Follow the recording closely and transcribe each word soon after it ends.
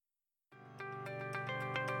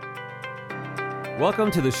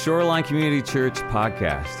Welcome to the Shoreline Community Church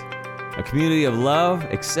podcast, a community of love,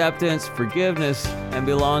 acceptance, forgiveness, and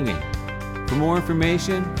belonging. For more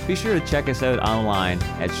information, be sure to check us out online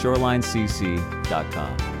at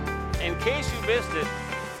shorelinecc.com. In case you missed it,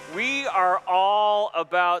 we are all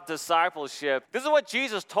about discipleship. This is what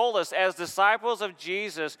Jesus told us as disciples of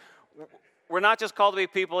Jesus. We're not just called to be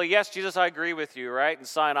people, yes, Jesus, I agree with you, right? And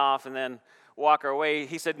sign off and then walk our way.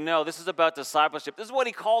 He said, no, this is about discipleship. This is what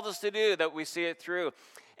he called us to do, that we see it through.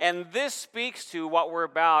 And this speaks to what we're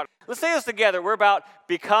about. Let's say this together. We're about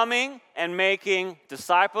becoming and making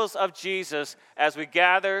disciples of Jesus as we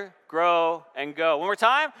gather, grow, and go. One more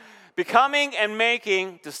time. Becoming and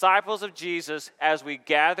making disciples of Jesus as we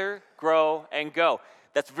gather, grow, and go.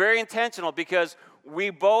 That's very intentional because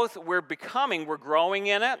we're becoming, we're growing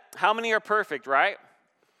in it. How many are perfect, right?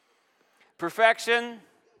 Perfection,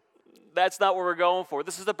 that's not what we're going for.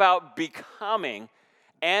 This is about becoming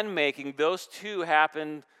and making. Those two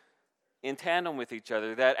happen in tandem with each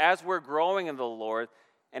other. That as we're growing in the Lord,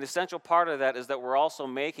 an essential part of that is that we're also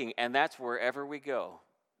making, and that's wherever we go.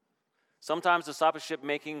 Sometimes discipleship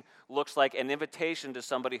making looks like an invitation to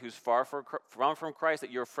somebody who's far from Christ,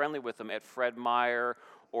 that you're friendly with them at Fred Meyer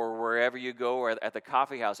or wherever you go, or at the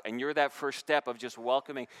coffee house, and you're that first step of just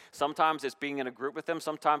welcoming. Sometimes it's being in a group with them.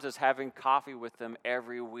 Sometimes it's having coffee with them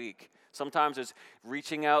every week. Sometimes it's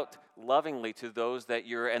reaching out lovingly to those that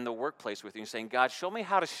you're in the workplace with, and saying, God, show me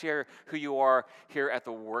how to share who you are here at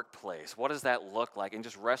the workplace. What does that look like? And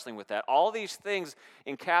just wrestling with that. All these things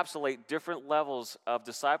encapsulate different levels of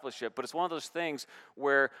discipleship, but it's one of those things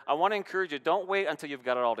where I want to encourage you, don't wait until you've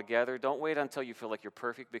got it all together. Don't wait until you feel like you're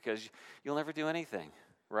perfect, because you'll never do anything,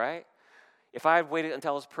 right? If I had waited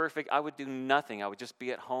until I was perfect, I would do nothing. I would just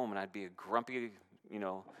be at home, and I'd be a grumpy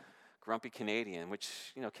Canadian, which,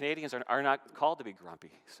 Canadians are not called to be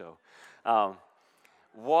grumpy. So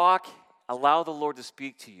walk, allow the Lord to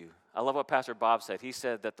speak to you. I love what Pastor Bob said. He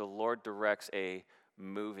said that the Lord directs a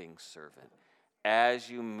moving servant. As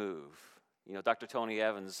you move, Dr. Tony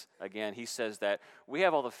Evans, again, he says that we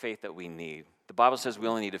have all the faith that we need. The Bible says we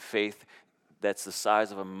only need a faith that's the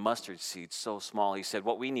size of a mustard seed, so small. He said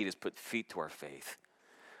what we need is put feet to our faith.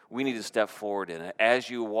 We need to step forward in it. As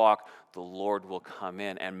you walk, the Lord will come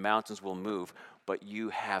in and mountains will move, but you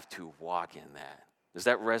have to walk in that. Is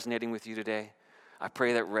that resonating with you today? I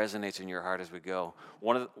pray that resonates in your heart as we go.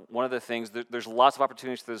 One of the things, there's lots of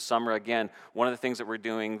opportunities through the summer. Again, one of the things that we're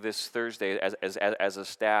doing this Thursday as a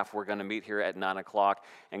staff, we're going to meet here at 9 o'clock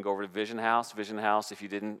and go over to Vision House. Vision House, if you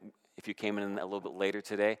came in a little bit later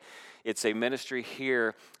today, it's a ministry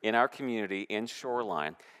here in our community in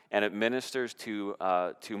Shoreline. And it ministers to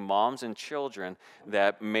moms and children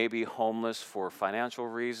that may be homeless for financial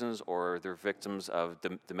reasons, or they're victims of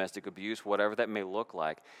domestic abuse, whatever that may look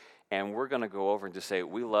like. And we're going to go over and just say,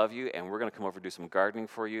 we love you, and we're going to come over and do some gardening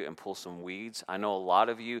for you and pull some weeds. I know a lot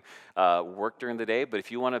of you work during the day, but if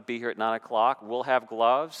you want to be here at 9 o'clock, we'll have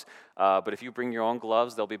gloves. But if you bring your own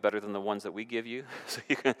gloves, they'll be better than the ones that we give you. So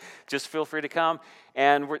you can just feel free to come.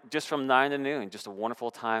 And we're just from 9 to noon, just a wonderful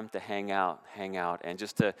time to hang out, and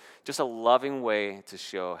just a loving way to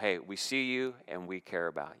show, hey, we see you and we care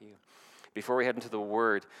about you. Before we head into the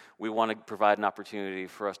Word, we want to provide an opportunity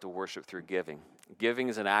for us to worship through giving. Giving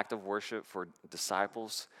is an act of worship for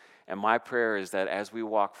disciples, and my prayer is that as we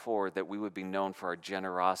walk forward, that we would be known for our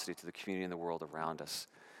generosity to the community and the world around us.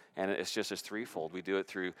 And it's just as threefold. We do it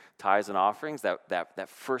through tithes and offerings, that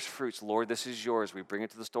first fruits. Lord, this is yours. We bring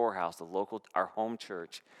it to the storehouse, our home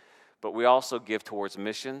church. But we also give towards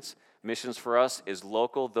missions. Missions for us is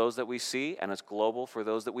local, those that we see, and it's global for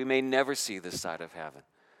those that we may never see this side of heaven.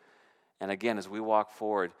 And again, as we walk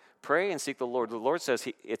forward, pray and seek the Lord. The Lord says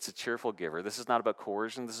it's a cheerful giver. This is not about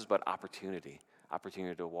coercion. This is about opportunity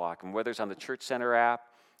to walk. And whether it's on the Church Center app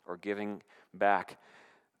or giving back,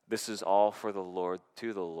 this is all for the Lord,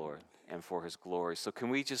 to the Lord, and for His glory. So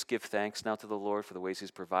can we just give thanks now to the Lord for the ways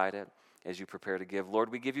He's provided as you prepare to give?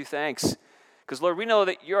 Lord, we give you thanks because, Lord, we know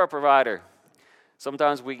that you're our provider.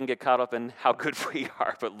 Sometimes we can get caught up in how good we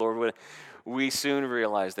are, but Lord, we soon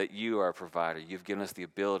realize that you are a provider. You've given us the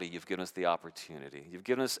ability. You've given us the opportunity. You've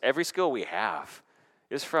given us every skill we have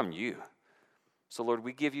is from you. So, Lord,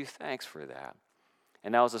 we give you thanks for that.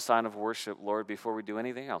 And now as a sign of worship, Lord, before we do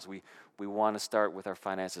anything else, we want to start with our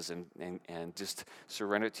finances and just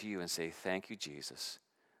surrender to you and say, thank you, Jesus.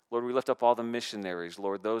 Lord, we lift up all the missionaries,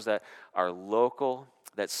 Lord, those that are local,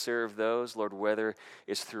 that serve those, Lord, whether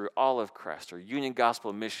it's through Olive Crest or Union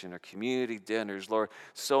Gospel Mission or community dinners, Lord,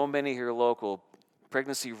 so many here local,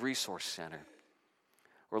 Pregnancy Resource Center.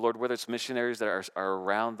 Or, Lord, whether it's missionaries that are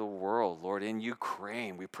around the world, Lord, in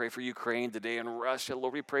Ukraine. We pray for Ukraine today, in Russia.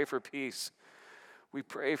 Lord, we pray for peace. We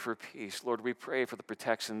pray for peace. Lord, we pray for the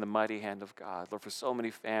protection, the mighty hand of God. Lord, for so many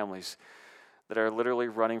families that are literally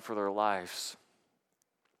running for their lives.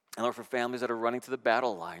 And Lord, for families that are running to the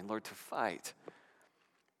battle line, Lord, to fight.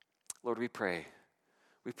 Lord, we pray.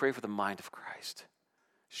 We pray for the mind of Christ.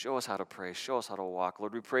 Show us how to pray. Show us how to walk.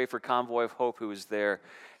 Lord, we pray for Convoy of Hope, who is there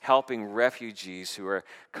helping refugees who are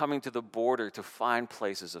coming to the border to find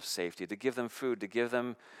places of safety, to give them food, to give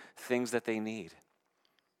them things that they need.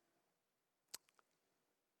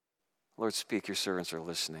 Lord, speak. Your servants are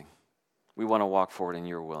listening. We want to walk forward in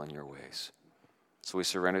your will and your ways. So we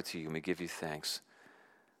surrender to you and we give you thanks.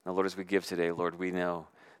 Now, Lord, as we give today, Lord, we know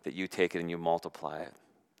that you take it and you multiply it.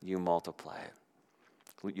 You multiply it.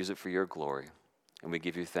 We use it for your glory. And we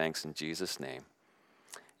give you thanks in Jesus' name.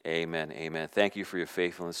 Amen, amen. Thank you for your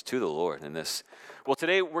faithfulness to the Lord in this. Well,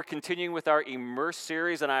 today we're continuing with our Immerse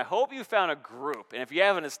series, and I hope you found a group. And if you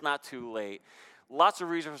haven't, it's not too late. Lots of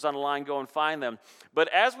resources online, go and find them. But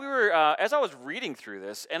as I was reading through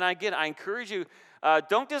this, and again, I encourage you,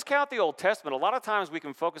 don't discount the Old Testament. A lot of times we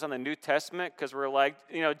can focus on the New Testament because we're like,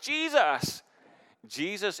 Jesus.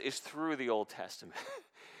 Jesus is through the Old Testament.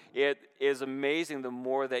 It is amazing the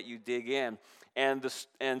more that you dig in. And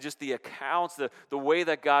just the accounts, the way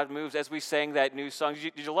that God moves, as we sang that new song.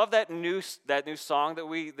 Did you love that new song that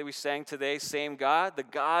we sang today? Same God, the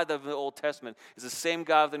God of the Old Testament is the same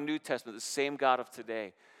God of the New Testament, the same God of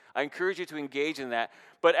today. I encourage you to engage in that.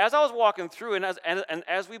 But as I was walking through, and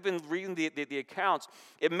as we've been reading the accounts,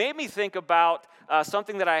 it made me think about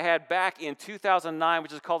something that I had back in 2009,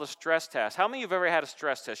 which is called a stress test. How many of you have ever had a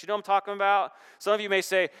stress test? You know what I'm talking about? Some of you may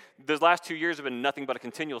say, the last 2 years have been nothing but a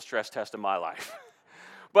continual stress test in my life.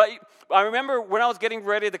 But I remember when I was getting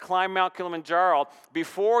ready to climb Mount Kilimanjaro,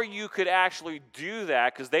 before you could actually do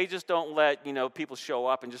that, because they just don't let people show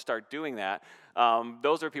up and just start doing that.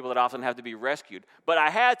 Those are people that often have to be rescued. But I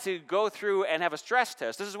had to go through and have a stress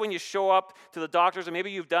test. This is when you show up to the doctors, and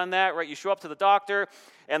maybe you've done that, right? You show up to the doctor,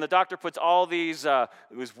 and the doctor puts all these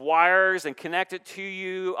wires and connect it to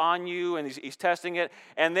you, on you, and he's testing it.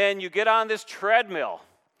 And then you get on this treadmill.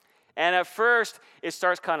 And at first, it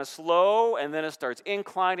starts kind of slow, and then it starts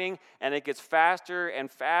inclining, and it gets faster and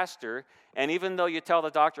faster. And even though you tell the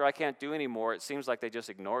doctor, I can't do anymore, it seems like they just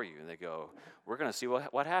ignore you. And they go, we're going to see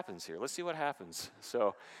what happens here. Let's see what happens.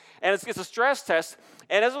 And it's a stress test.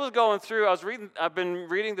 And as I was going through, I've been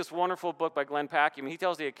reading this wonderful book by Glenn Packiam. He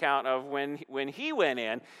tells the account of when he went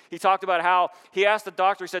in. He talked about how he asked the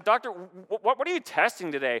doctor, he said, Doctor, what are you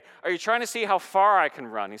testing today? Are you trying to see how far I can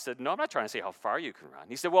run? He said, no, I'm not trying to see how far you can run.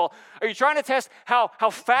 He said, well, are you trying to test how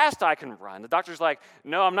fast I can run? The doctor's like,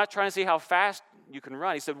 no, I'm not trying to see how fast you can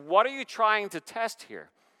run. He said, what are you trying to test here?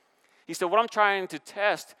 He said, what I'm trying to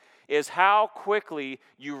test is how quickly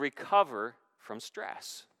you recover from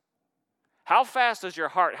stress. How fast does your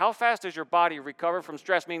heart, how fast does your body recover from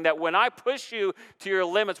stress? Meaning that when I push you to your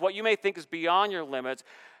limits, what you may think is beyond your limits,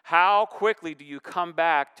 how quickly do you come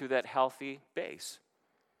back to that healthy base?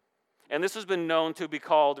 And this has been known to be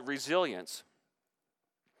called resilience.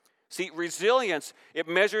 See, resilience, it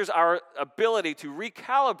measures our ability to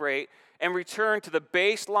recalibrate and return to the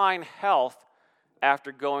baseline health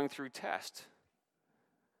after going through test.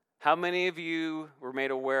 How many of you were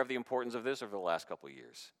made aware of the importance of this over the last couple of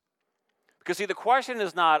years? Because, see, the question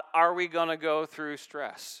is not, are we going to go through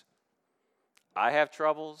stress? I have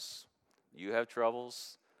troubles. You have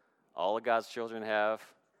troubles. All of God's children have.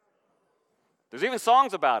 There's even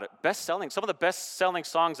songs about it. Some of the best-selling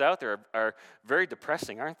songs out there are very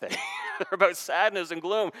depressing, aren't they? They're about sadness and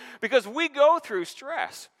gloom. Because we go through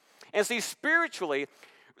stress. And see, spiritually,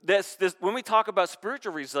 when we talk about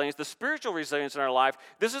spiritual resilience, the spiritual resilience in our life,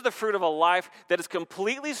 this is the fruit of a life that is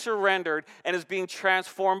completely surrendered and is being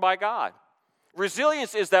transformed by God.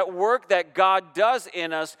 Resilience is that work that God does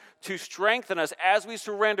in us to strengthen us as we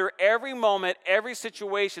surrender every moment, every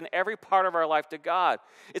situation, every part of our life to God.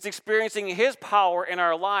 It's experiencing His power in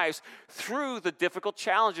our lives through the difficult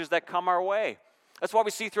challenges that come our way. That's why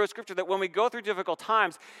we see through Scripture that when we go through difficult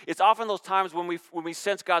times, it's often those times when we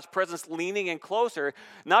sense God's presence leaning in closer,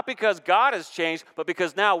 not because God has changed, but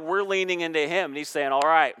because now we're leaning into Him. And He's saying, all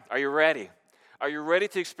right, are you ready? Are you ready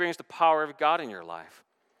to experience the power of God in your life?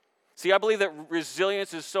 See, I believe that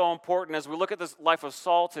resilience is so important. As we look at this life of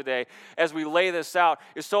Saul today, as we lay this out,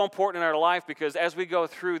 it's so important in our life because as we go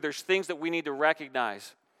through, there's things that we need to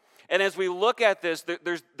recognize. And as we look at this,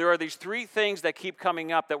 there are these three things that keep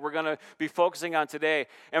coming up that we're going to be focusing on today.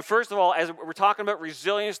 And first of all, as we're talking about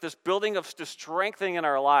resilience, this building of this strengthening in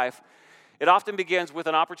our life, it often begins with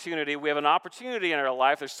an opportunity. We have an opportunity in our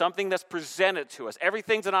life. There's something that's presented to us.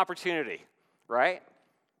 Everything's an opportunity, right?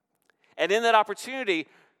 And in that opportunity,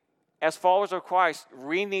 as followers of Christ,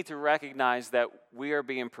 we need to recognize that we are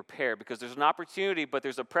being prepared because there's an opportunity, but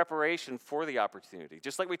there's a preparation for the opportunity.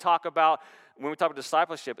 Just like we talk about when we talk about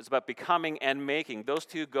discipleship, it's about becoming and making. Those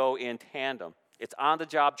two go in tandem. It's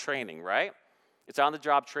on-the-job training, right? It's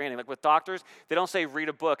on-the-job training. Like with doctors, they don't say read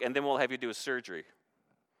a book and then we'll have you do a surgery.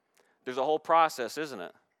 There's a whole process, isn't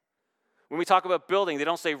it? When we talk about building, they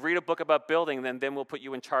don't say read a book about building and then we'll put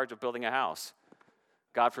you in charge of building a house.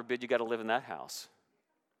 God forbid you got to live in that house.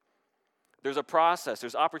 There's a process,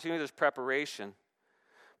 there's opportunity, there's preparation.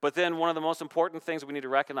 But then one of the most important things we need to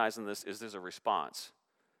recognize in this is there's a response.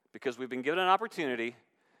 Because we've been given an opportunity,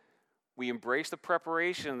 we embrace the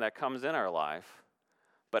preparation that comes in our life,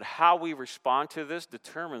 but how we respond to this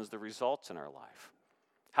determines the results in our life.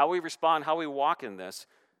 How we respond, how we walk in this,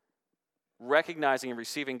 recognizing and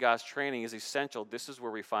receiving God's training is essential. This is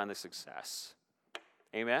where we find the success.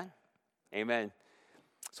 Amen? Amen.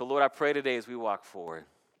 So Lord, I pray today as we walk forward,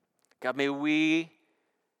 God, may we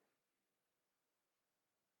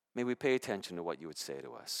pay attention to what you would say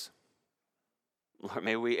to us. Lord,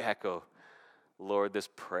 may we echo, Lord, this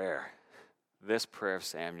prayer of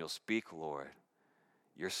Samuel. Speak, Lord.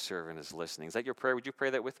 Your servant is listening. Is that your prayer? Would you pray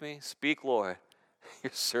that with me? Speak, Lord.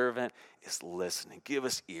 Your servant is listening. Give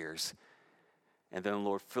us ears. And then,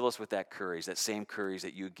 Lord, fill us with that courage, that same courage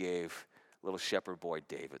that you gave little shepherd boy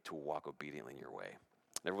David to walk obediently in your way.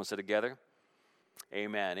 Everyone said together?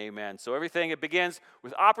 Amen, amen. So everything, it begins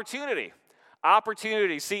with opportunity.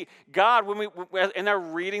 Opportunity. See, God, in our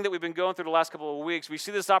reading that we've been going through the last couple of weeks, we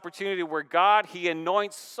see this opportunity where God, he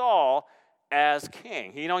anoints Saul as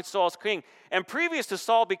king. He anoints Saul as king. And previous to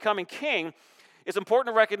Saul becoming king, it's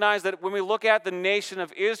important to recognize that when we look at the nation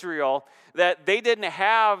of Israel, that they didn't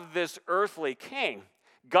have this earthly king.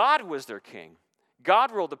 God was their king.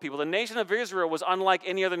 God ruled the people. The nation of Israel was unlike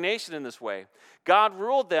any other nation in this way. God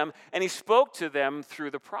ruled them, and he spoke to them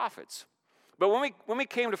through the prophets. But when we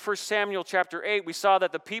came to 1 Samuel chapter 8, we saw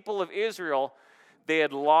that the people of Israel, they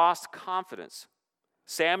had lost confidence.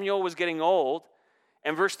 Samuel was getting old,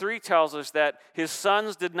 and verse 3 tells us that his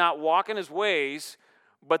sons did not walk in his ways,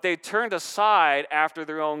 but they turned aside after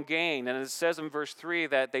their own gain. And it says in verse 3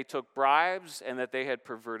 that they took bribes and that they had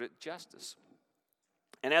perverted justice.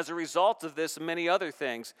 And as a result of this and many other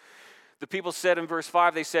things, the people said in verse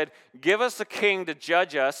 5, they said, give us a king to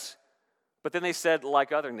judge us. But then they said,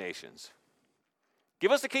 like other nations.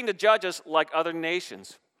 Give us a king to judge us like other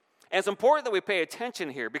nations. And it's important that we pay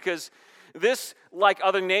attention here because this, like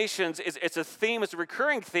other nations, it's a theme, it's a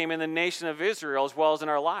recurring theme in the nation of Israel as well as in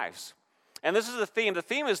our lives. And this is the theme. The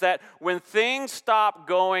theme is that when things stop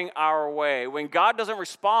going our way, when God doesn't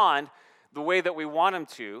respond the way that we want him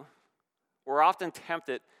to, we're often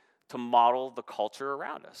tempted to model the culture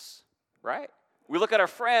around us, right? We look at our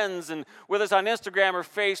friends, and whether it's on Instagram or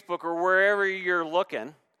Facebook or wherever you're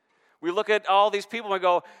looking, we look at all these people and we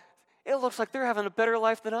go, it looks like they're having a better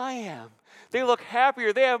life than I am. They look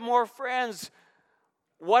happier. They have more friends.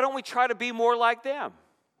 Why don't we try to be more like them?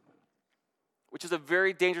 Which is a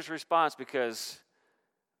very dangerous response because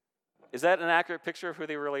is that an accurate picture of who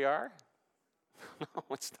they really are? No,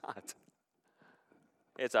 it's not.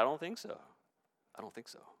 I don't think so. I don't think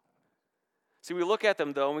so. See, we look at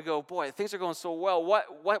them, though, and we go, boy, things are going so well.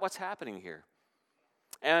 What's happening here?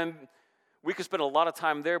 And we could spend a lot of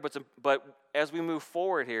time there, but as we move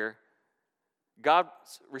forward here,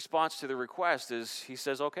 God's response to the request is he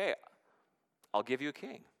says, okay, I'll give you a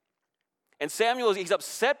king. And Samuel, he's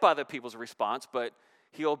upset by the people's response, but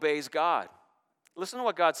he obeys God. Listen to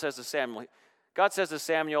what God says to Samuel. God says to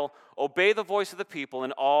Samuel, obey the voice of the people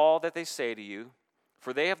in all that they say to you,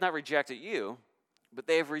 for they have not rejected you, but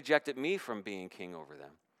they have rejected me from being king over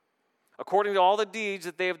them. According to all the deeds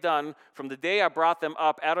that they have done from the day I brought them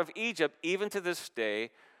up out of Egypt, even to this day,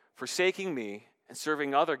 forsaking me and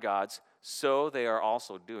serving other gods, so they are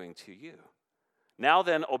also doing to you. Now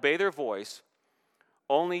then, obey their voice.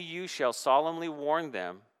 Only you shall solemnly warn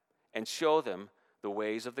them and show them the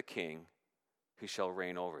ways of the king who shall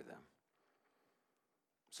reign over them.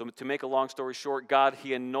 So to make a long story short, God,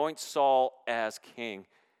 he anoints Saul as king,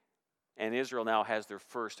 and Israel now has their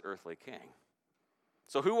first earthly king.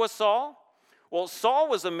 So who was Saul? Well, Saul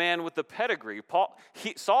was a man with the pedigree.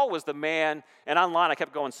 Saul was the man, and online I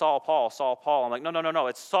kept going, Saul, Paul, Saul, Paul. I'm like, no,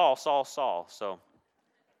 it's Saul, Saul, Saul. So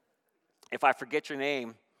if I forget your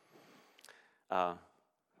name, lo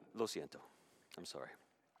siento. I'm sorry.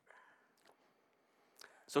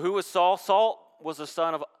 So who was Saul? Saul was the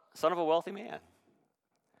son of a wealthy man.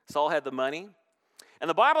 Saul had the money. And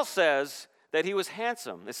the Bible says that he was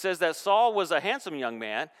handsome. It says that Saul was a handsome young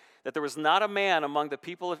man, that there was not a man among the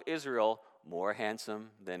people of Israel more handsome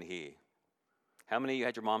than he. How many of you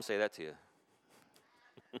had your mom say that to you?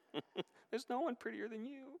 There's no one prettier than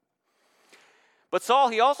you. But Saul,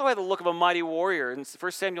 he also had the look of a mighty warrior. In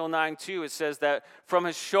 1 Samuel 9:2, it says that from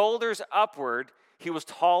his shoulders upward, he was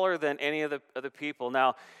taller than any of the people.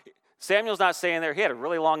 Now, Samuel's not saying there he had a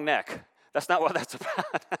really long neck. That's not what that's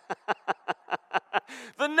about.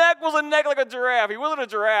 The neck was a neck like a giraffe. He wasn't a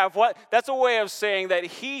giraffe. That's a way of saying that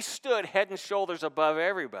he stood head and shoulders above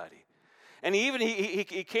everybody. And he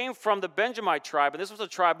came from the Benjamite tribe, and this was a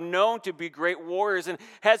tribe known to be great warriors and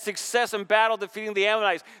had success in battle defeating the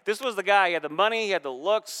Ammonites. This was the guy. He had the money, he had the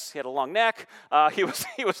looks, he had a long neck. He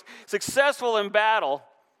was successful in battle.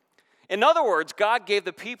 In other words, God gave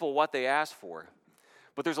the people what they asked for.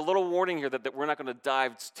 But there's a little warning here that we're not going to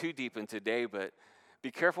dive too deep in today, but be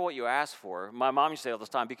careful what you ask for. My mom used to say all this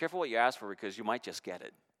time, be careful what you ask for because you might just get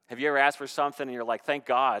it. Have you ever asked for something and you're like, thank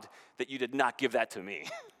God that you did not give that to me?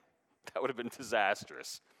 That would have been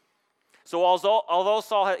disastrous. So although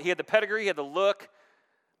Saul he had the pedigree, he had the look,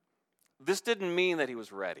 this didn't mean that he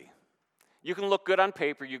was ready. You can look good on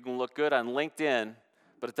paper, you can look good on LinkedIn,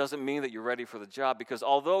 but it doesn't mean that you're ready for the job because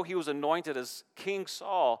although he was anointed as King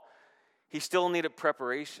Saul, he still needed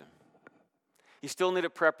preparation. He still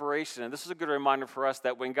needed preparation. And this is a good reminder for us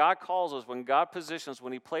that when God calls us, when God positions,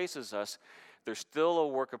 when he places us, there's still a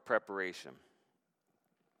work of preparation.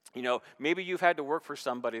 You know, maybe you've had to work for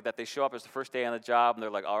somebody that they show up as the first day on the job and they're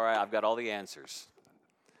like, all right, I've got all the answers.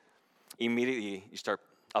 Immediately, you start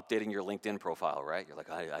updating your LinkedIn profile, right? You're like,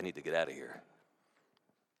 I need to get out of here.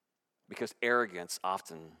 Because arrogance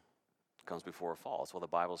often comes before a fall. That's why the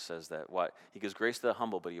Bible says that he gives grace to the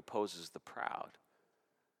humble, but he opposes the proud.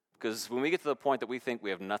 Because when we get to the point that we think we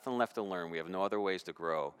have nothing left to learn, we have no other ways to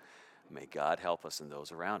grow, may God help us and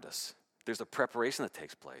those around us. There's a preparation that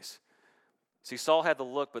takes place. See, Saul had the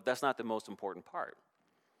look, but that's not the most important part.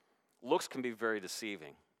 Looks can be very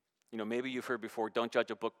deceiving. You know, maybe you've heard before, don't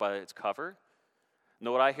judge a book by its cover.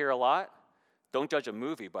 Know what I hear a lot? Don't judge a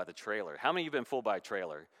movie by the trailer. How many of you have been fooled by a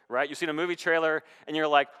trailer, right? You've seen a movie trailer, and you're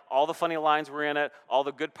like, all the funny lines were in it, all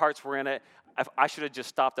the good parts were in it. I should have just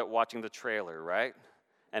stopped at watching the trailer, right?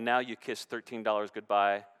 And now you kiss $13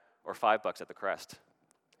 goodbye or $5 at the Crest.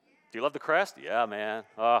 Do you love the Crest? Yeah, man.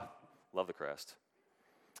 Oh, love the Crest.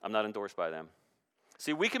 I'm not endorsed by them.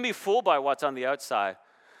 See, we can be fooled by what's on the outside,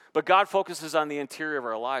 but God focuses on the interior of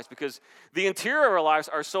our lives because the interior of our lives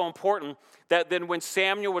are so important that then when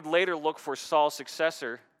Samuel would later look for Saul's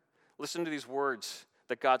successor, listen to these words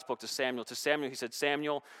that God spoke to Samuel. To Samuel, he said,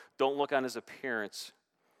 Samuel, don't look on his appearance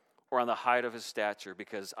or on the height of his stature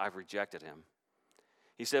because I've rejected him.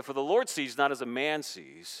 He said, for the Lord sees not as a man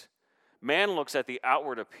sees. Man looks at the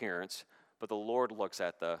outward appearance, but the Lord looks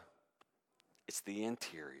at it's the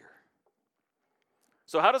interior.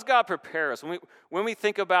 So how does God prepare us? When we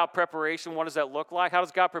think about preparation, what does that look like? How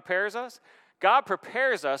does God prepare us? God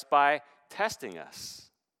prepares us by testing us.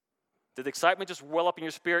 Did the excitement just well up in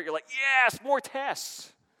your spirit? You're like, yes, more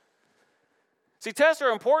tests. See, tests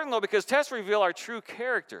are important, though, because tests reveal our true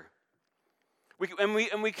character.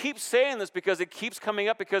 We keep saying this because it keeps coming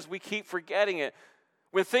up because we keep forgetting it.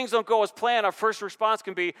 When things don't go as planned, our first response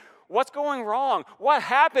can be, what's going wrong? What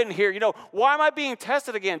happened here? You know, why am I being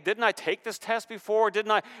tested again? Didn't I take this test before?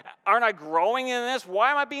 Aren't I growing in this?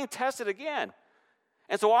 Why am I being tested again?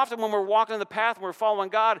 And so often when we're walking in the path and we're following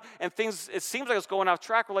God and it seems like it's going off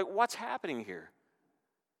track, we're like, what's happening here?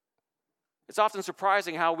 It's often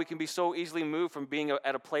surprising how we can be so easily moved from being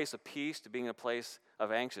at a place of peace to being a place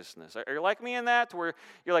of anxiousness. Are you like me in that? To where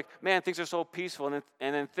you're like, man, things are so peaceful, and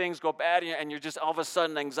then things go bad, and you're just all of a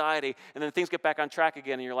sudden anxiety, and then things get back on track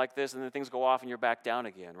again, and you're like this, and then things go off, and you're back down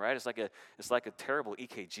again, right? It's like a terrible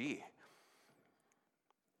EKG.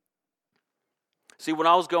 See, when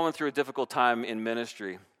I was going through a difficult time in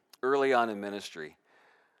ministry, early on in ministry,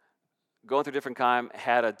 going through a different time,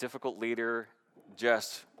 had a difficult leader,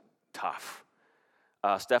 just tough.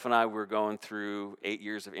 Steph and I were going through 8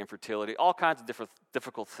 years of infertility, all kinds of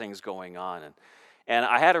difficult things going on. And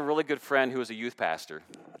I had a really good friend who was a youth pastor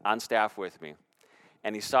on staff with me.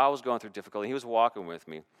 And he saw I was going through difficulty. He was walking with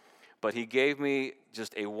me. But he gave me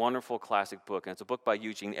just a wonderful classic book. And it's a book by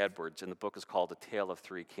Eugene Edwards. And the book is called The Tale of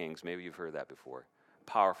Three Kings. Maybe you've heard that before.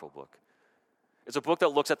 Powerful book. It's a book that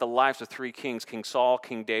looks at the lives of three kings, King Saul,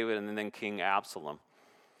 King David, and then King Absalom.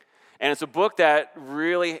 And it's a book that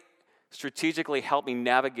really strategically helped me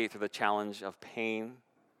navigate through the challenge of pain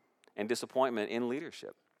and disappointment in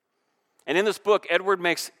leadership. And in this book, Edward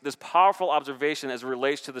makes this powerful observation as it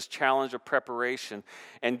relates to this challenge of preparation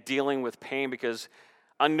and dealing with pain, because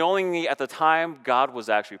unknowingly at the time, God was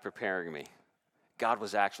actually preparing me. God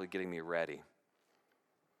was actually getting me ready.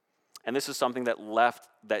 And this is something that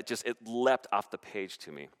leapt off the page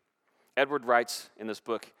to me. Edward writes in this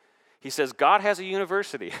book, He says, God has a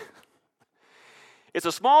university. It's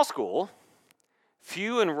a small school,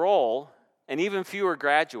 few enroll, and even fewer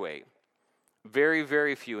graduate. Very,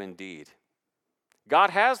 very few indeed. God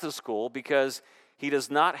has the school because he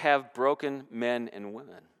does not have broken men and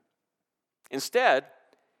women. Instead,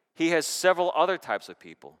 he has several other types of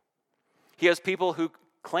people. He has people who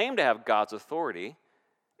claim to have God's authority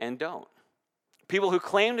and don't. People who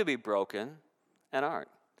claim to be broken and aren't.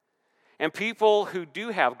 And people who do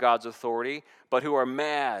have God's authority, but who are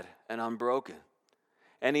mad and unbroken.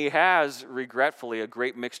 And he has, regretfully, a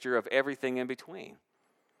great mixture of everything in between.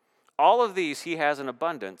 All of these he has in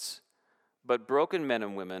abundance, but broken men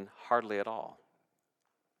and women hardly at all.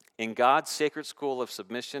 In God's sacred school of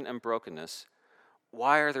submission and brokenness,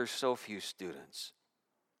 why are there so few students?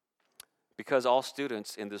 Because all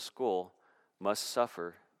students in this school must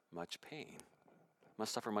suffer much pain.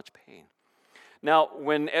 Now,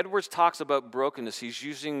 when Edwards talks about brokenness, he's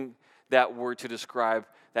using that word to describe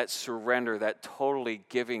that surrender, that totally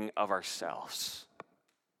giving of ourselves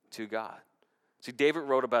to God. See, David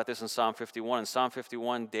wrote about this in Psalm 51. In Psalm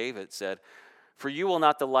 51, David said, "For you will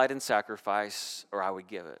not delight in sacrifice, or I would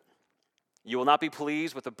give it. You will not be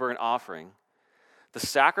pleased with a burnt offering. The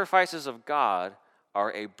sacrifices of God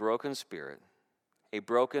are a broken spirit, a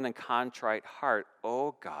broken and contrite heart.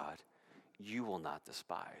 O God, you will not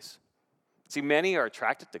despise." See, many are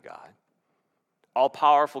attracted to God,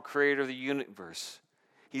 all-powerful creator of the universe.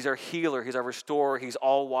 He's our healer, he's our restorer, he's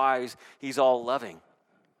all-wise, he's all-loving.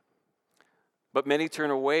 But many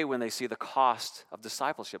turn away when they see the cost of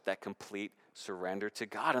discipleship, that complete surrender to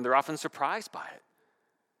God, and they're often surprised by it.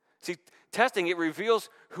 See, testing, it reveals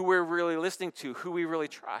who we're really listening to, who we really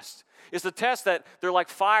trust. It's the test that they're like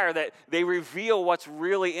fire, that they reveal what's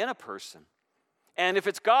really in a person. And if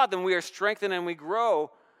it's God, then we are strengthened and we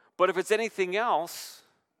grow. But if it's anything else,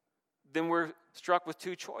 then we're struck with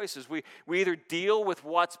two choices. We either deal with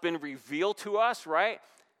what's been revealed to us, right?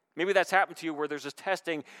 Maybe that's happened to you where there's this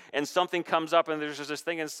testing and something comes up and there's just this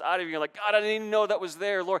thing inside of you. You're like, God, I didn't even know that was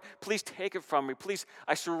there. Lord, please take it from me. Please,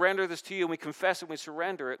 I surrender this to you. And we confess it and we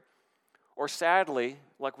surrender it. Or sadly,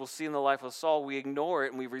 like we'll see in the life of Saul, we ignore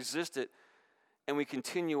it and we resist it and we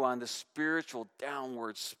continue on this spiritual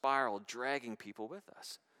downward spiral, dragging people with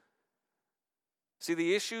us. See,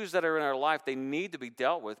 the issues that are in our life, they need to be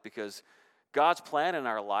dealt with because God's plan in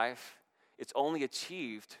our life, it's only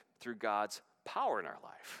achieved through God's power in our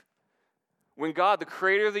life. When God, the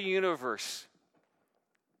creator of the universe,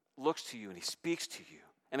 looks to you and he speaks to you,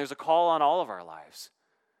 and there's a call on all of our lives,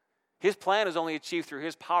 his plan is only achieved through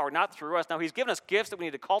his power, not through us. Now, he's given us gifts that we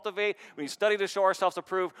need to cultivate, we need to study to show ourselves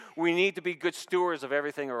approved, we need to be good stewards of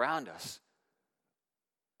everything around us.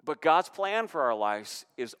 But God's plan for our lives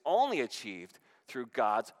is only achieved through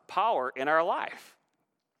God's power in our life.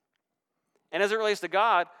 And as it relates to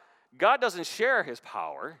God, God doesn't share his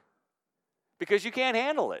power because you can't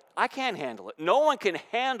handle it. I can't handle it. No one can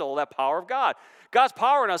handle that power of God. God's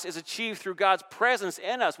power in us is achieved through God's presence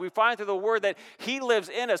in us. We find through the word that he lives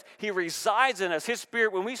in us. He resides in us. His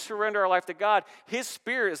spirit, when we surrender our life to God, his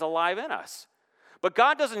spirit is alive in us. But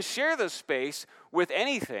God doesn't share this space with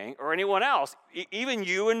anything or anyone else, even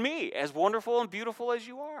you and me, as wonderful and beautiful as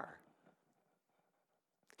you are.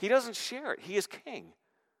 He doesn't share it. He is king.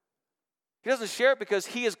 He doesn't share it because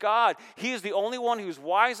he is God. He is the only one who's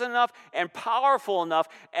wise enough and powerful enough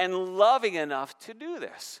and loving enough to do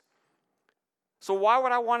this. So why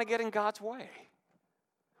would I want to get in God's way?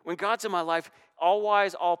 When God's in my life, all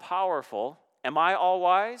wise, all powerful, am I all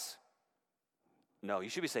wise? No, you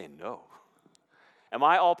should be saying no. Am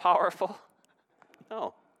I all powerful?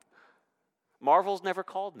 No. Marvel's never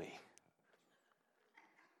called me.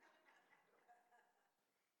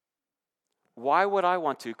 Why would I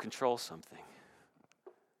want to control something?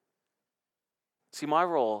 See, my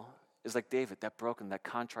role is like David, that broken, that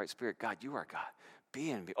contrite spirit. God, you are God.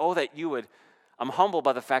 Be in me. Oh, that you would, I'm humbled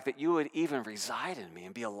by the fact that you would even reside in me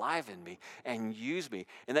and be alive in me and use me.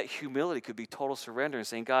 And that humility could be total surrender and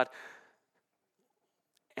saying, God,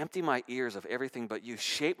 empty my ears of everything but you.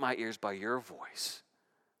 Shape my ears by your voice.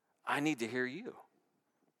 I need to hear you.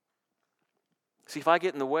 See, if I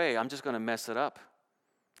get in the way, I'm just going to mess it up.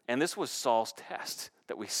 And this was Saul's test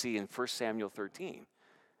that we see in 1 Samuel 13.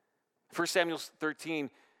 1 Samuel 13,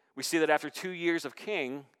 we see that after 2 years of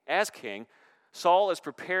king, Saul is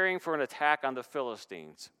preparing for an attack on the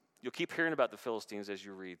Philistines. You'll keep hearing about the Philistines as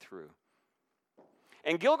you read through.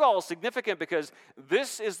 And Gilgal is significant because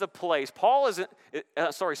this is the place.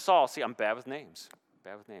 Saul. See, I'm bad with names.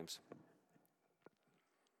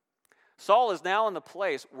 Saul is now in the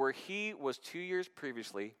place where he was 2 years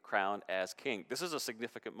previously crowned as king. This is a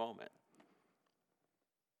significant moment.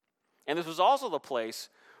 And this was also the place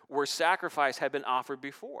where sacrifice had been offered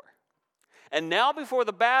before. And now before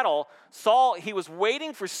the battle, Saul, he was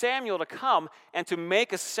waiting for Samuel to come and to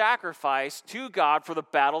make a sacrifice to God for the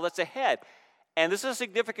battle that's ahead. And this is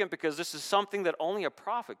significant because this is something that only a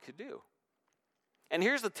prophet could do. And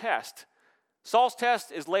here's the test. Saul's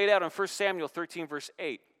test is laid out in 1 Samuel 13, verse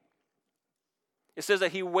 8. It says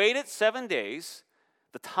that he waited 7 days,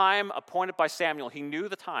 the time appointed by Samuel. He knew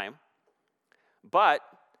the time, but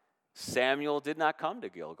Samuel did not come to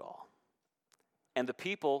Gilgal, and the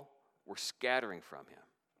people were scattering from him.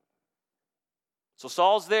 So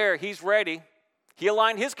Saul's there, he's ready. He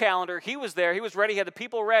aligned his calendar, he was there, he was ready, he had the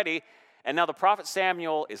people ready, and now the prophet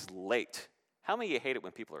Samuel is late. How many of you hate it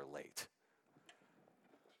when people are late?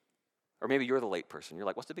 Or maybe you're the late person. You're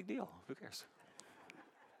like, what's the big deal? Who cares?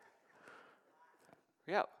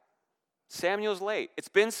 Yeah. Samuel's late. It's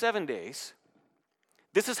been 7 days.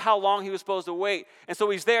 This is how long he was supposed to wait. And so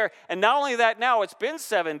he's there. And not only that, now it's been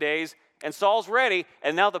 7 days, and Saul's ready,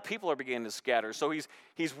 and now the people are beginning to scatter. So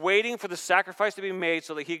he's waiting for the sacrifice to be made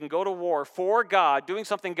so that he can go to war for God, doing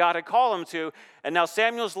something God had called him to. And now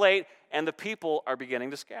Samuel's late, and the people are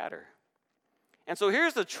beginning to scatter. And so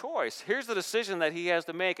here's the choice. Here's the decision that he has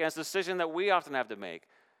to make, and it's a decision that we often have to make.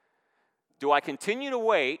 Do I continue to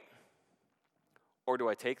wait, or do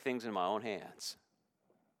I take things in my own hands?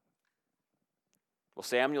 Well,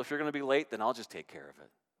 Samuel, if you're going to be late, then I'll just take care of it.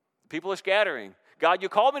 People are scattering. God, you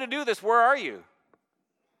called me to do this. Where are you?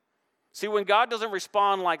 See, when God doesn't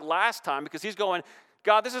respond like last time, because he's going,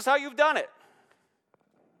 God, this is how you've done it.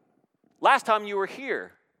 Last time you were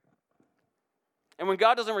here. And when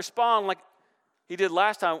God doesn't respond like he did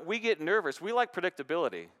last time, we get nervous. We like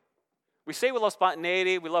predictability. We say we love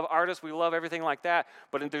spontaneity, we love artists, we love everything like that,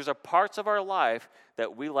 but there's parts of our life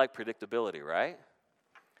that we like predictability, right?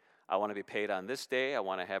 I want to be paid on this day. I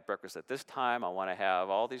want to have breakfast at this time. I want to have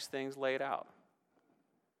all these things laid out.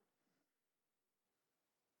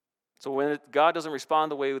 So when God doesn't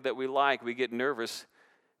respond the way that we like, we get nervous,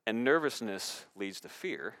 and nervousness leads to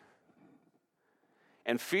fear.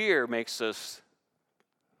 And fear makes us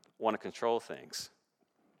want to control things.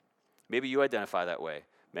 Maybe you identify that way.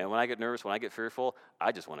 Man, when I get nervous, when I get fearful,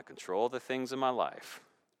 I just want to control the things in my life.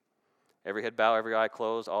 Every head bow, every eye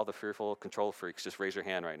closed, all the fearful control freaks, just raise your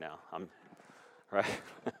hand right now. Right?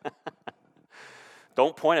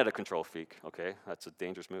 Don't point at a control freak, okay? That's a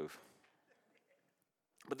dangerous move.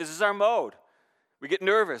 But this is our mode. We get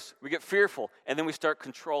nervous, we get fearful, and then we start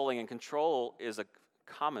controlling, and control is a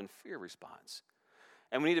common fear response.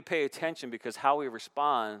 And we need to pay attention because how we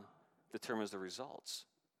respond determines the results.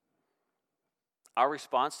 Our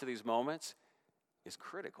response to these moments is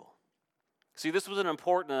critical. See, this was an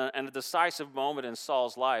important and a decisive moment in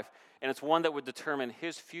Saul's life, and it's one that would determine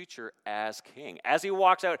his future as king. As he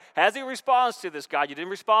walks out, as he responds to this, God, you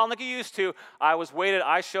didn't respond like you used to. I was waited,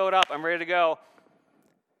 I showed up, I'm ready to go.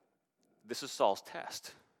 This is Saul's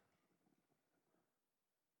test.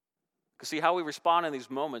 Because see, how we respond in these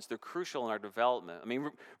moments, they're crucial in our development. I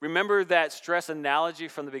mean, remember that stress analogy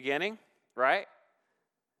from the beginning, right?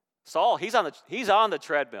 Saul, he's on the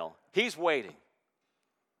treadmill. He's waiting.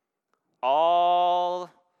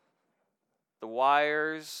 All the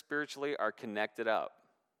wires spiritually are connected up.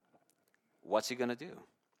 What's he going to do?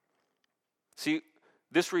 See,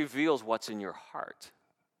 this reveals what's in your heart.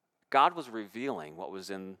 God was revealing what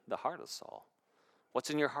was in the heart of Saul.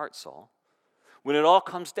 What's in your heart, Saul? When it all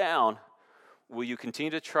comes down, will you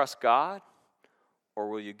continue to trust God, or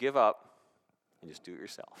will you give up and just do it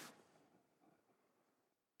yourself?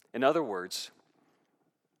 In other words,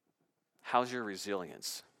 how's your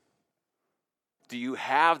resilience? Do you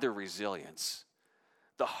have the resilience,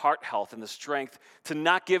 the heart health, and the strength to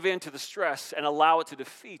not give in to the stress and allow it to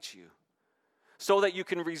defeat you so that you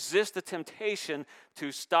can resist the temptation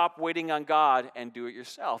to stop waiting on God and do it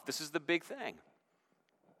yourself? This is the big thing.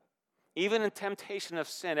 Even in temptation of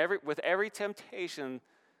sin, with every temptation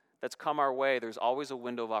that's come our way, there's always a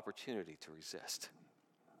window of opportunity to resist.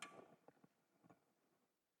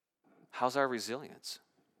 How's our resilience?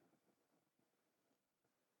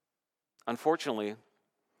 Unfortunately,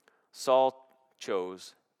 Saul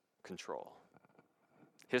chose control.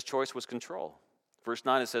 His choice was control. Verse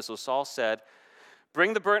 9, it says, so Saul said,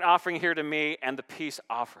 bring the burnt offering here to me and the peace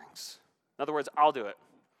offerings. In other words, I'll do it.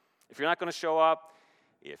 If you're not going to show up,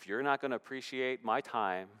 if you're not going to appreciate my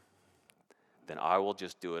time, then I will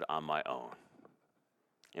just do it on my own.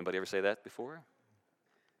 Anybody ever say that before?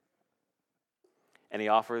 And he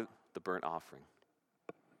offered the burnt offering.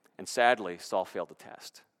 And sadly, Saul failed the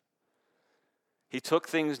test. He took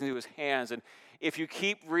things into his hands, and if you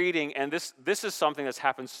keep reading, and this is something that's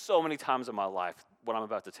happened so many times in my life, what I'm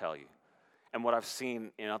about to tell you. and what I've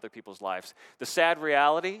seen in other people's lives. The sad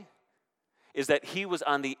reality is that he was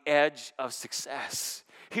on the edge of success.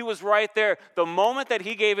 He was right there. The moment that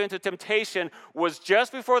he gave into temptation was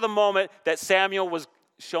just before the moment that Samuel was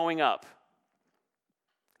showing up.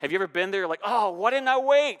 Have you ever been there? Like, oh, why didn't I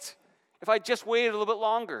wait? If I just waited a little bit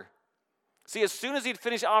longer. See, as soon as he'd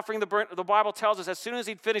finished offering the Bible tells us, as soon as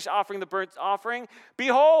he'd finished offering the burnt offering,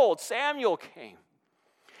 behold, Samuel came.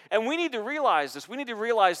 And we need to realize this. We need to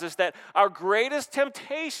realize this, that our greatest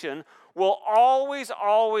temptation will always,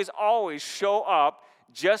 always, always show up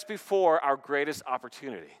just before our greatest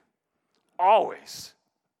opportunity. Always.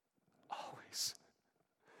 Always.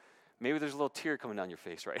 Maybe there's a little tear coming down your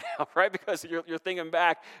face right now, right? Because you're thinking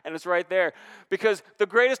back, and it's right there. Because the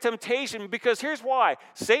greatest temptation, because here's why.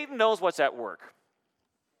 Satan knows what's at work.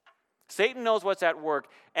 Satan knows what's at work.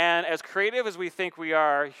 And as creative as we think we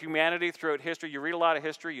are, humanity throughout history, you read a lot of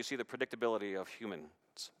history, you see the predictability of humans.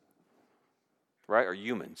 Right? Or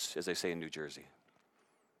humans, as they say in New Jersey.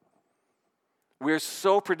 We're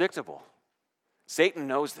so predictable. Satan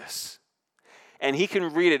knows this. And he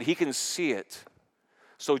can read it. He can see it.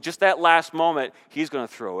 So just that last moment, he's going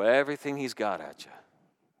to throw everything he's got at you.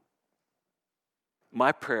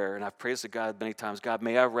 My prayer, and I've prayed this to God many times, God,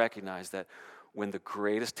 may I recognize that when the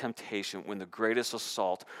greatest temptation, when the greatest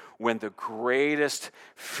assault, when the greatest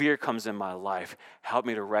fear comes in my life, help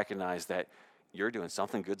me to recognize that you're doing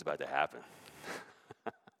something good's about to happen.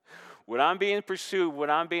 When I'm being pursued, when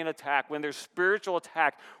I'm being attacked, when there's spiritual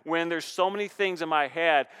attack, when there's so many things in my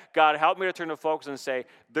head, God, help me to turn the focus and say,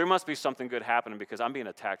 there must be something good happening because I'm being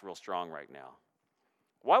attacked real strong right now.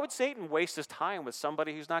 Why would Satan waste his time with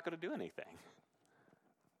somebody who's not going to do anything?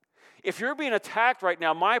 If you're being attacked right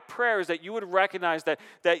now, my prayer is that you would recognize that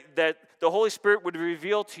the Holy Spirit would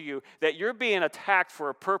reveal to you that you're being attacked for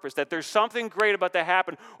a purpose, that there's something great about to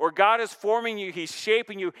happen, or God is forming you, He's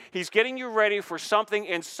shaping you, He's getting you ready for something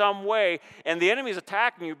in some way, and the enemy is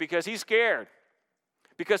attacking you because he's scared.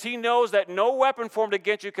 Because he knows that no weapon formed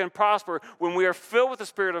against you can prosper when we are filled with the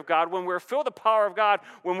Spirit of God, when we're filled with the power of God,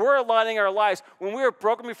 when we're aligning our lives, when we are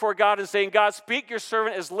broken before God and saying, God, speak, your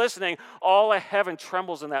servant is listening, all of heaven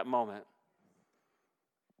trembles in that moment.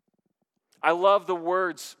 I love the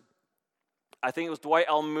words, I think it was Dwight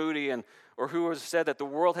L. Moody, or who has said that the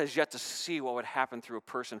world has yet to see what would happen through a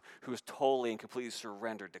person who is totally and completely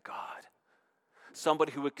surrendered to God.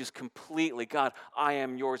 Somebody who is completely, God, I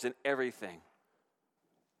am yours in everything.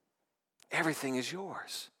 Everything is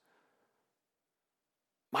yours.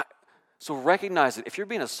 So recognize it. If you're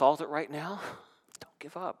being assaulted right now, don't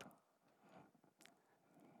give up.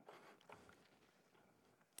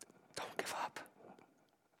 Don't give up.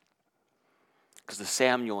 Because the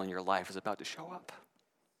Samuel in your life is about to show up.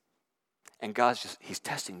 And He's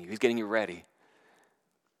testing you. He's getting you ready.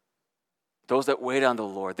 Those that wait on the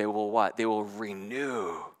Lord, they will what? They will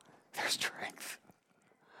renew their strength.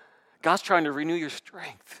 God's trying to renew your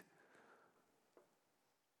strength.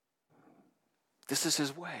 This is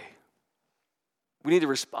His way. We need to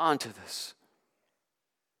respond to this.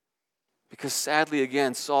 Because sadly,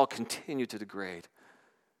 again, Saul continued to degrade.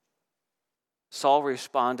 Saul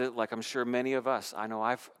responded like I'm sure many of us, I know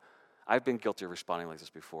I've been guilty of responding like this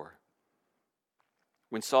before.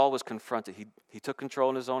 When Saul was confronted, he took control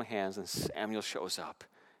in his own hands, and Samuel shows up.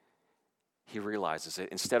 He realizes it.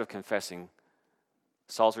 Instead of confessing,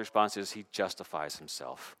 Saul's response is he justifies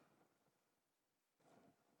himself.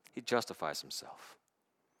 He justifies himself.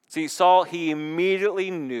 See, Saul, he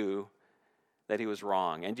immediately knew that he was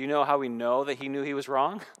wrong. And do you know how we know that he knew he was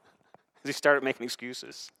wrong? Because he started making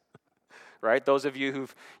excuses, right? Those of you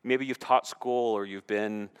maybe you've taught school or you've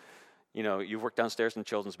been, you've worked downstairs in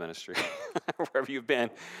children's ministry, wherever you've been.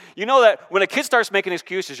 You know that when a kid starts making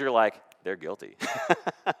excuses, you're like, they're guilty,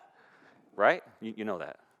 right? You know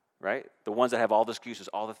that, right? The ones that have all the excuses,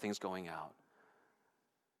 all the things going out.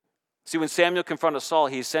 See, when Samuel confronted Saul,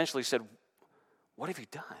 he essentially said, what have you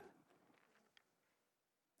done?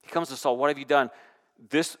 He comes to Saul, what have you done?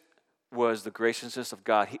 This was the graciousness of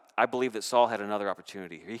God. I believe that Saul had another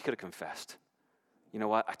opportunity. He could have confessed. You know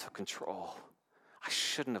what? I took control. I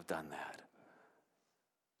shouldn't have done that.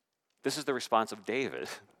 This is the response of David.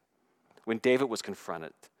 When David was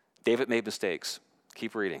confronted, David made mistakes.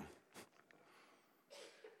 Keep reading.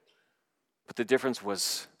 But the difference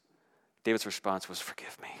was, David's response was,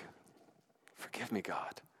 forgive me. Forgive me,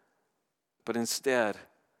 God. But instead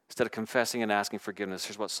of confessing and asking forgiveness,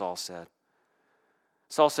 here's what Saul said.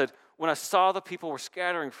 Saul said, when I saw the people were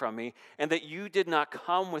scattering from me, and that you did not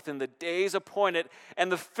come within the days appointed,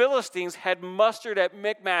 and the Philistines had mustered at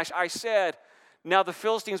Michmash, I said, now the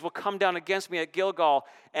Philistines will come down against me at Gilgal,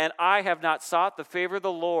 and I have not sought the favor of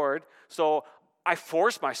the Lord, so I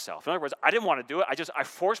forced myself. In other words, I didn't want to do it. I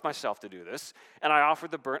forced myself to do this, and I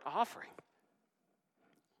offered the burnt offering.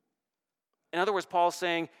 In other words, Paul's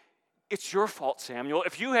saying, it's your fault, Samuel.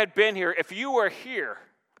 If you had been here, if you were here,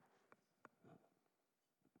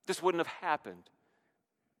 this wouldn't have happened.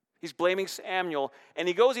 He's blaming Samuel, and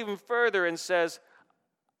he goes even further and says,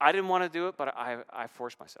 I didn't want to do it, but I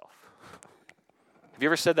forced myself. Have you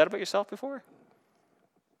ever said that about yourself before?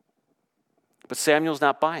 But Samuel's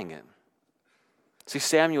not buying it. See,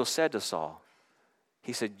 Samuel said to Saul,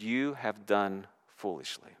 he said, you have done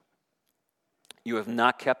foolishly. You have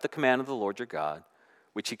not kept the command of the Lord your God,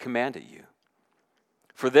 which he commanded you.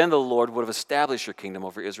 For then the Lord would have established your kingdom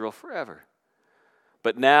over Israel forever.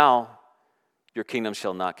 But now your kingdom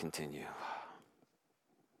shall not continue.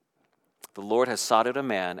 The Lord has sought out a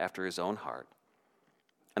man after his own heart,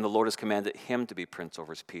 and the Lord has commanded him to be prince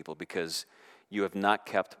over his people, because you have not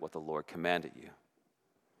kept what the Lord commanded you.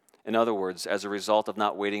 In other words, as a result of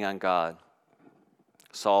not waiting on God,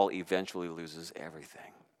 Saul eventually loses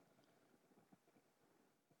everything.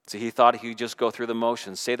 See, he thought he would just go through the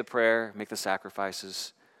motions, say the prayer, make the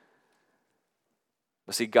sacrifices.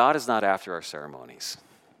 But see, God is not after our ceremonies.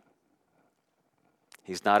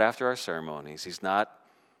 He's not after our ceremonies. He's not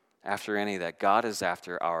after any of that. God is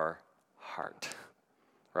after our heart,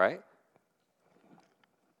 right?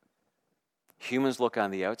 Humans look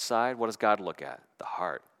on the outside. What does God look at? The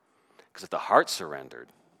heart. Because if the heart surrendered,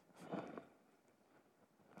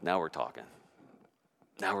 now we're talking.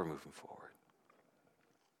 Now we're moving forward.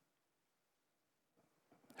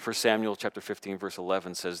 1 Samuel chapter 15, verse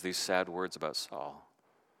 11 says these sad words about Saul.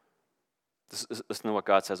 Listen to what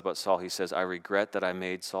God says about Saul. He says, I regret that I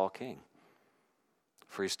made Saul king,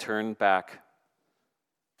 for he's turned back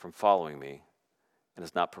from following me and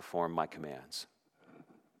has not performed my commands.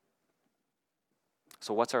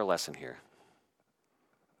 So what's our lesson here?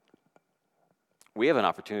 We have an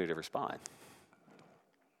opportunity to respond.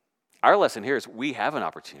 Our lesson here is we have an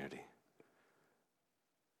opportunity.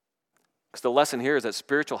 Because the lesson here is that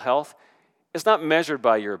spiritual health is not measured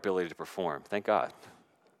by your ability to perform. Thank God.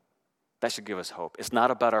 That should give us hope. It's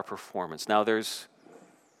not about our performance. Now, there's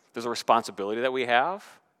a responsibility that we have.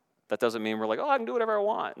 That doesn't mean we're like, oh, I can do whatever I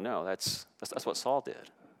want. No, that's what Saul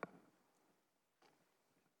did.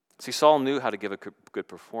 See, Saul knew how to give a good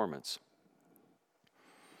performance.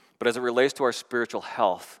 But as it relates to our spiritual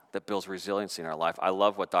health that builds resiliency in our life, I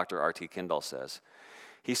love what Dr. R.T. Kendall says.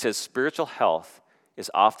 He says, spiritual health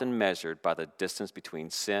is often measured by the distance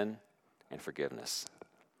between sin and forgiveness.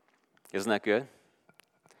 Isn't that good?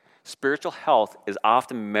 Spiritual health is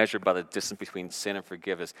often measured by the distance between sin and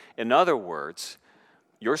forgiveness. In other words,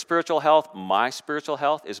 your spiritual health, my spiritual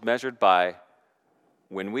health, is measured by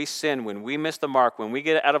when we sin, when we miss the mark, when we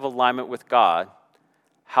get out of alignment with God,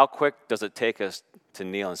 how quick does it take us to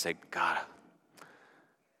kneel and say, God,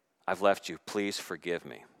 I've left you. Please forgive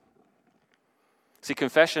me. See,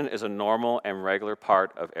 confession is a normal and regular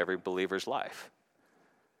part of every believer's life.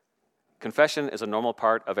 Confession is a normal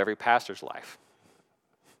part of every pastor's life.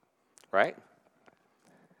 Right?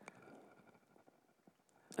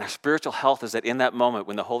 And our spiritual health is that in that moment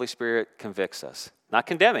when the Holy Spirit convicts us, not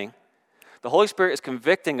condemning, the Holy Spirit is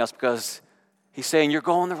convicting us because he's saying, you're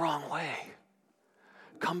going the wrong way.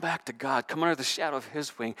 Come back to God. Come under the shadow of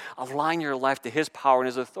his wing. Align your life to his power and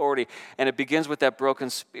his authority. And it begins with that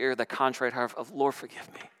broken spirit, that contrite heart of, Lord,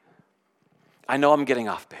 forgive me. I know I'm getting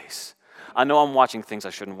off base. I know I'm watching things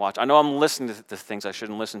I shouldn't watch. I know I'm listening to things I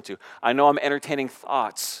shouldn't listen to. I know I'm entertaining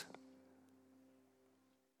thoughts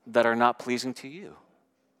that are not pleasing to you.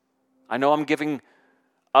 I know I'm giving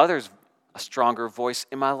others a stronger voice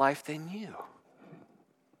in my life than you.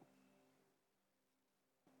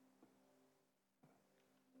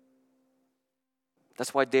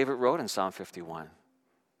 That's why David wrote in Psalm 51,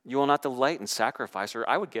 you will not delight in sacrifice, or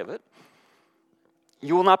I would give it.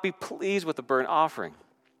 You will not be pleased with the burnt offering.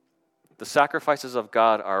 The sacrifices of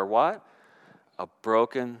God are what? A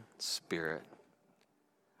broken spirit.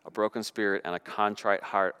 A broken spirit and a contrite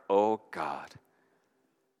heart, oh God,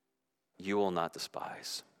 you will not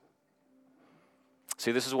despise.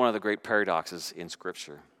 See, this is one of the great paradoxes in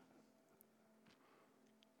Scripture.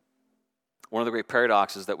 One of the great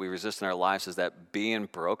paradoxes that we resist in our lives is that being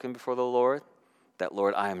broken before the Lord, that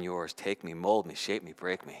Lord, I am yours, take me, mold me, shape me,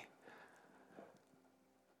 break me,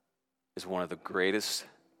 is one of the greatest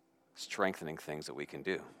strengthening things that we can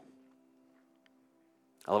do.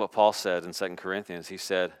 I love what Paul said in 2 Corinthians. He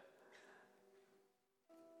said,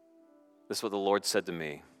 this is what the Lord said to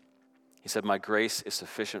me. He said, my grace is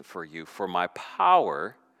sufficient for you, for my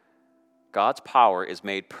power, God's power, is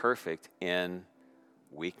made perfect in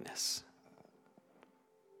weakness.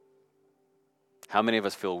 How many of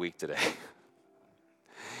us feel weak today?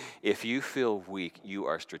 If you feel weak, you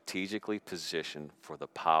are strategically positioned for the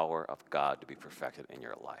power of God to be perfected in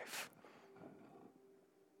your life.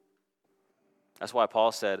 That's why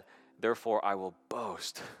Paul said, therefore I will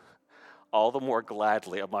boast all the more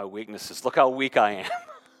gladly of my weaknesses. Look how weak I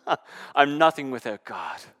am. I'm nothing without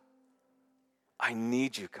God. I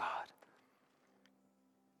need you, God.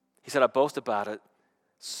 He said, I boast about it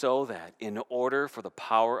so that in order for the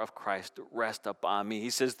power of Christ to rest upon me.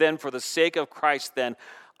 He says, then for the sake of Christ, then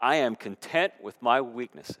I am content with my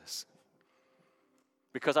weaknesses.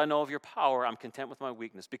 Because I know of your power, I'm content with my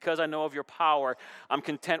weakness. Because I know of your power, I'm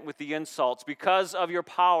content with the insults. Because of your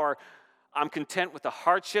power, I'm content with the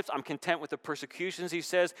hardships. I'm content with the persecutions, he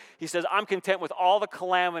says. He says, I'm content with all the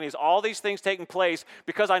calamities, all these things taking place,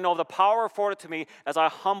 because I know the power afforded to me as I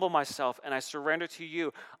humble myself and I surrender to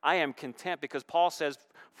you. I am content because Paul says,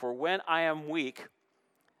 for when I am weak,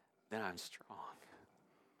 then I'm strong.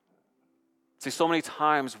 See, so many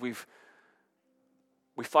times we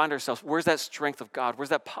find ourselves, where's that strength of God? Where's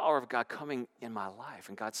that power of God coming in my life?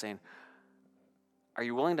 And God's saying, are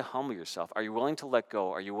you willing to humble yourself? Are you willing to let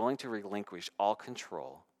go? Are you willing to relinquish all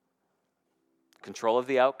control? Control of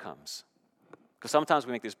the outcomes. Because sometimes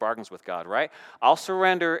we make these bargains with God, right? I'll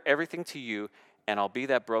surrender everything to you, and I'll be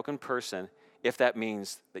that broken person if that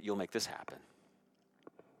means that you'll make this happen.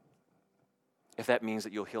 If that means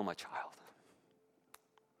that you'll heal my child.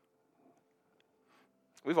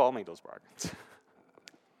 We've all made those bargains.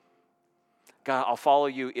 God, I'll follow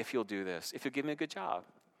you if you'll do this, if you'll give me a good job.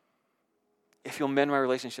 If you'll mend my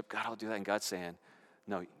relationship, God, I'll do that. And God's saying,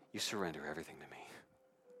 no, you surrender everything to me.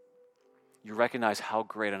 You recognize how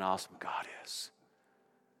great and awesome God is.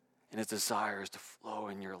 And his desire is to flow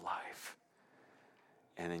in your life.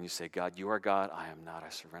 And then you say, God, you are God, I am not. I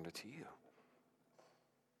surrender to you.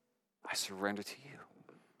 I surrender to you.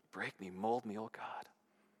 Break me, mold me, oh God.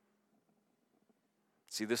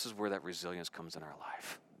 See, this is where that resilience comes in our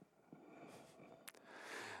life.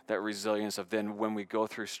 That resilience of then when we go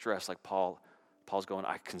through stress, like Paul's going,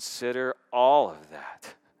 I consider all of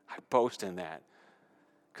that. I boast in that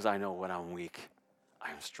because I know when I'm weak,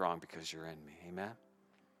 I am strong because you're in me. Amen?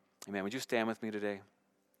 Amen. Would you stand with me today?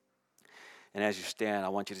 And as you stand, I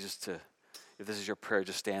want you to if this is your prayer,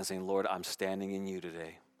 just stand saying, Lord, I'm standing in you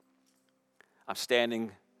today. I'm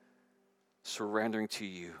standing, surrendering to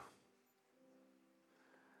you.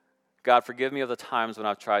 God, forgive me of the times when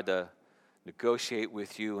I've tried to negotiate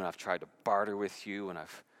with you, and I've tried to barter with you, and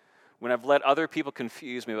when I've let other people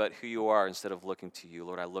confuse me about who you are instead of looking to you.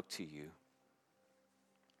 Lord, I look to you.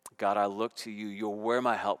 God, I look to you. You're where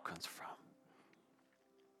my help comes from.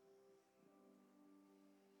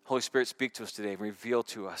 Holy Spirit, speak to us today and reveal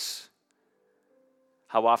to us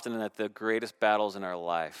how often that the greatest battles in our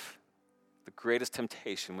life, the greatest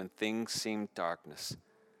temptation when things seem darkness,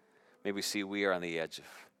 may we see we are on the edge of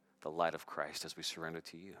the light of Christ as we surrender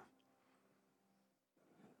to you.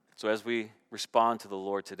 So as we respond to the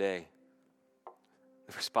Lord today,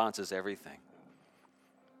 the response is everything.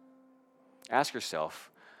 Ask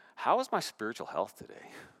yourself, how is my spiritual health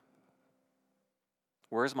today?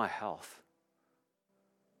 Where is my health?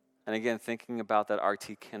 And again, thinking about that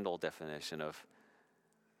R.T. Kendall definition of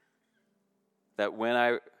that when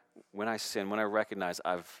I sin, when I recognize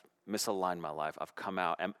I've misaligned my life, I've come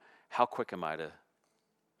out, and how quick am I to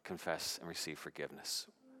confess and receive forgiveness?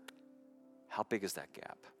 How big is that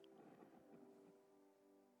gap?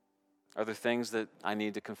 Are there things that I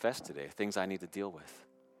need to confess today, things I need to deal with?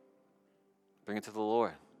 Bring it to the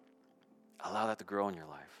Lord. Allow that to grow in your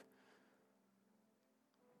life.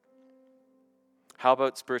 How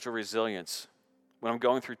about spiritual resilience? When I'm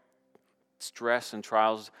going through stress and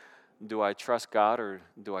trials, do I trust God or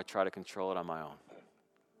do I try to control it on my own?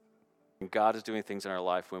 When God is doing things in our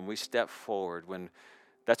life, when we step forward,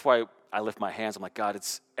 that's why I lift my hands. I'm like, God,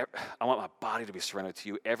 I want my body to be surrendered to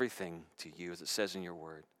you, everything to you, as it says in your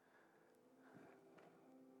word.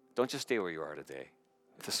 Don't just stay where you are today.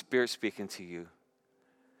 If the Spirit's speaking to you,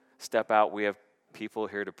 step out. We have people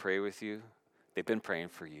here to pray with you. They've been praying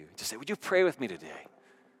for you. Just say, would you pray with me today?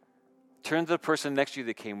 Turn to the person next to you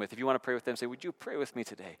that came with. If you want to pray with them, say, would you pray with me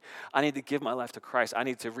today? I need to give my life to Christ. I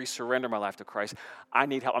need to resurrender my life to Christ. I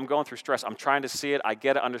need help. I'm going through stress. I'm trying to see it. I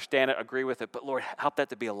get it, understand it, agree with it. But Lord, help that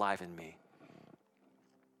to be alive in me.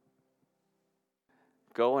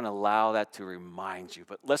 Go and allow that to remind you.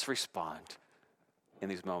 But let's respond in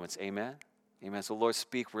these moments. Amen? Amen. So Lord,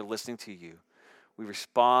 speak. We're listening to you. We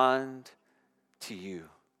respond to you,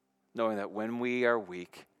 knowing that when we are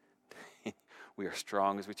weak, we are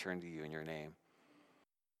strong as we turn to you in your name.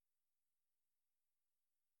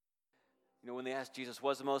 You know, when they asked Jesus,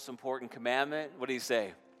 what's the most important commandment? What did he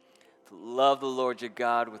say? To love the Lord your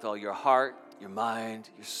God with all your heart, your mind,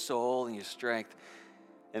 your soul, and your strength.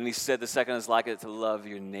 And he said the second is like it, to love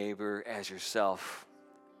your neighbor as yourself.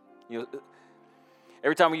 You know,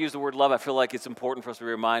 every time we use the word love, I feel like it's important for us to be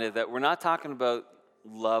reminded that we're not talking about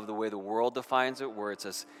love the way the world defines it, where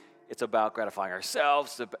it's about gratifying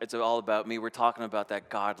ourselves, it's all about me. We're talking about that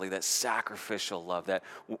godly, that sacrificial love, that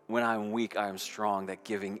when I'm weak, I am strong, that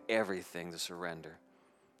giving everything to surrender.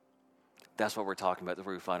 That's what we're talking about, that's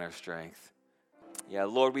where we find our strength. Yeah,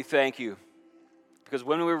 Lord, we thank you. Because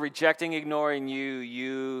when we were rejecting, ignoring you,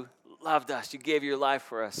 you loved us. You gave your life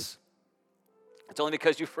for us. It's only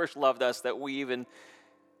because you first loved us that we even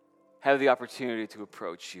have the opportunity to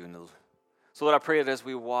approach you. So Lord, I pray that as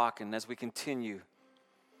we walk and as we continue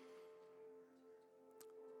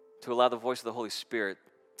to allow the voice of the Holy Spirit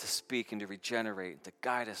to speak and to regenerate, to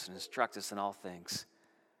guide us and instruct us in all things.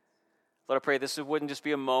 Lord, I pray this wouldn't just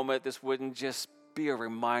be a moment, this wouldn't just be a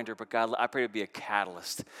reminder, but God, I pray it would be a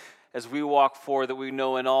catalyst. As we walk forward, that we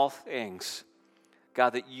know in all things,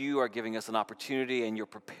 God, that you are giving us an opportunity and you're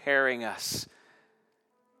preparing us.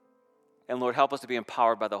 And Lord, help us to be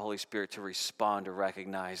empowered by the Holy Spirit to respond, to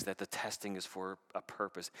recognize that the testing is for a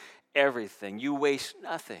purpose. Everything, you waste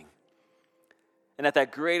nothing. And at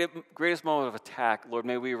that greatest moment of attack, Lord,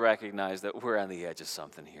 may we recognize that we're on the edge of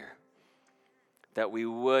something here. That we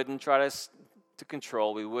wouldn't try to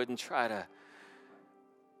control, we wouldn't try to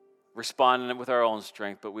respond with our own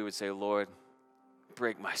strength, but we would say, Lord,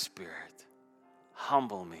 break my spirit,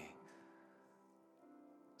 humble me,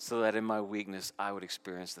 so that in my weakness I would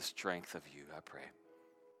experience the strength of you, I pray.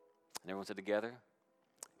 And everyone said together,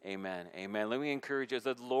 amen, amen. Let me encourage you, as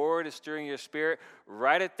the Lord is stirring your spirit,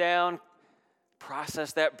 write it down,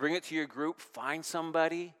 process that, bring it to your group, find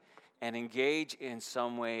somebody, and engage in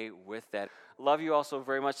some way with that. Love you all so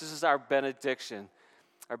very much. This is our benediction.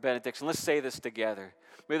 Our benediction. Let's say this together.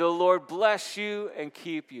 May the Lord bless you and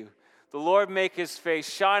keep you. The Lord make his face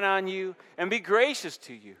shine on you and be gracious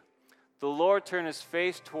to you. The Lord turn his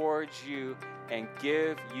face towards you and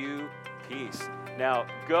give you peace. Now,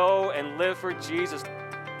 go and live for Jesus.